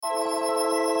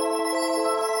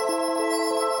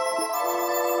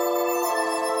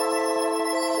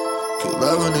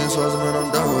Mlvnsound, man,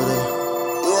 I'm done with it.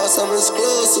 You want some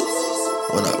exclusive?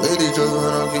 When I leave these drugs,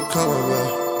 man, I keep coming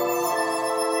back.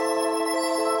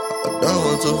 I done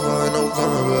went too far, ain't no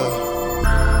coming back.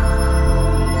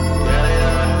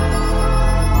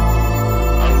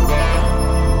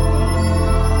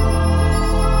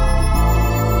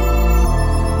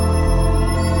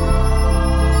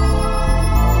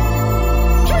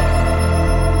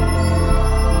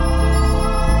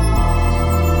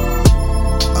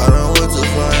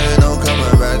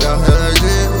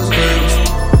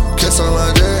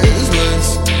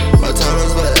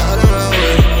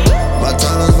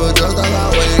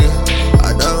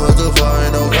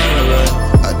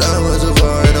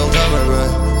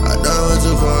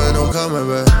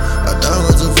 I done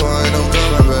went too far, ain't no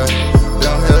coming back.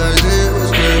 Down here like this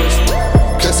was grievous.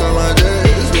 Kiss on my day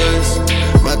is bliss.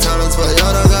 My talents for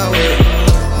y'all done got weak.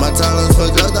 My talents for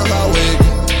just done got weak.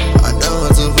 I done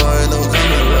went too far, ain't no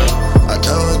coming back. I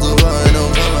done went too far, ain't no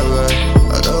coming back.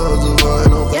 I done went too far,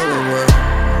 ain't no coming back.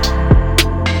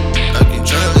 I keep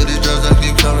trying to leave these drugs, I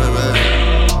keep coming back.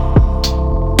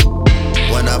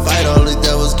 When I fight, all these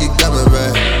devils keep coming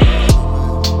back.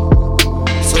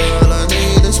 So all I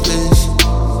need is peace.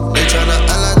 They tryna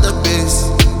act like the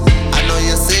beast. I know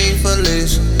you seem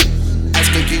foolish.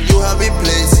 Asking can you help me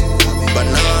please? But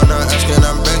now I'm not asking,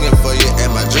 I'm begging for you.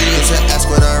 And my dreams to ask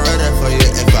when I'm ready for you.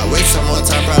 If I wait some more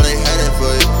time, probably headed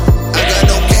for you. I got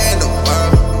no care in the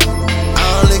world. I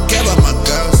only care about my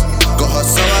girls. Go hard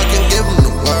so I can give them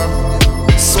the world.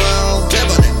 Swear I don't care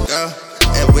about that girl.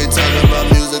 If we talking about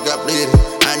music, I bleed it.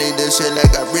 I need this shit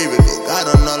like I breathe it. I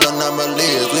don't know the number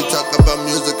leaders. We talk about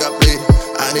music, I bleed it.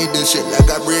 I need this shit like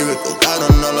I breathe it. I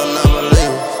don't know the number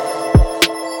leaders.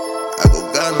 I go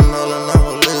God don't know the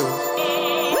number leaders.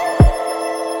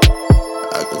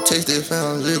 I can taste their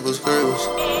found zippers, girls.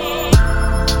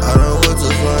 I don't went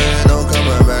too far, ain't no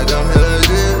coming back. Down here like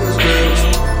this was grievous.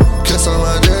 Kiss on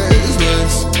my day is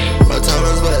bliss. My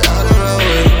talents but out of my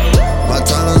way. My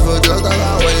talents for just all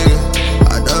I waited.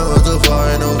 I done went too far,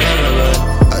 ain't no coming back.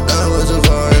 I done went too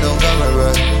far, ain't no coming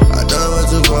back. I done went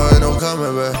too far, ain't no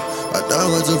coming back. I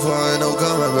done went too far, ain't no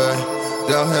coming back.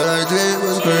 Down here like this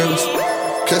was grievous.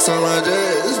 Kiss on my day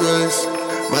is bliss.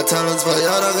 My talents for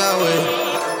y'all done got weak.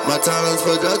 My talents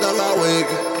for just done got weak.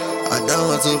 I done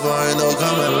went too far, ain't no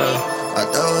coming back. I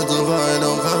done went too far, ain't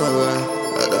no coming back.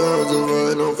 I done went too far,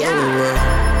 ain't no coming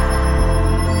back.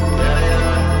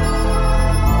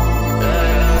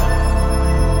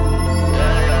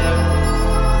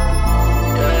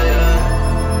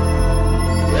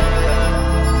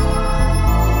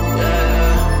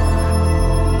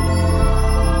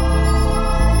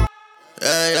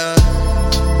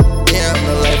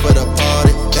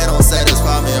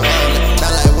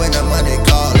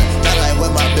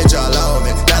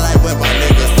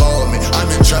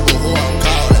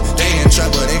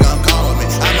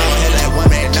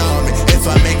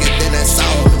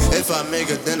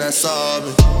 Then that's all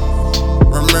me.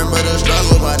 Remember the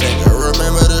struggle, my nigga.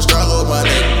 Remember the struggle, my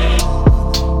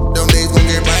nigga. Them days gon'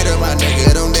 get brighter, my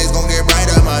nigga. Them days gon' get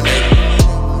brighter, my nigga.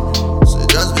 So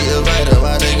just be a fighter,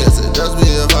 my nigga. So just be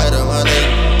a fighter, my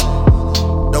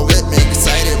nigga. Don't get me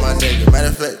excited, my nigga. Matter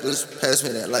of fact, just pass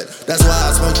me that light. That's why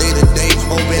I smoke day to day.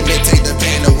 Hoping they take the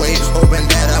pain away. Hoping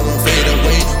that I won't fade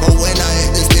away. But when I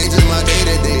hit the stage, it's my day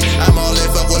to day. I'm all in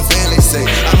for what family say.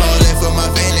 I'm all in for my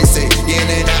family say. Yeah,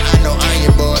 they not, I know I'm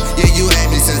your boy. Yeah, you had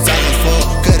me since I was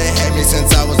 4. Coulda had me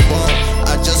since I was born.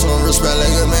 I just want respect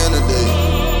like a man today.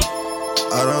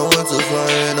 I done went too far,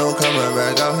 ain't no coming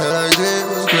back. Out here like this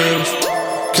was grievous.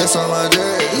 Kiss on my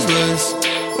day is bliss.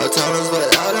 My talents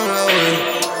but out of my way.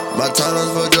 My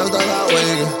talents for just all I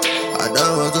wait. I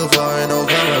done went too far, ain't no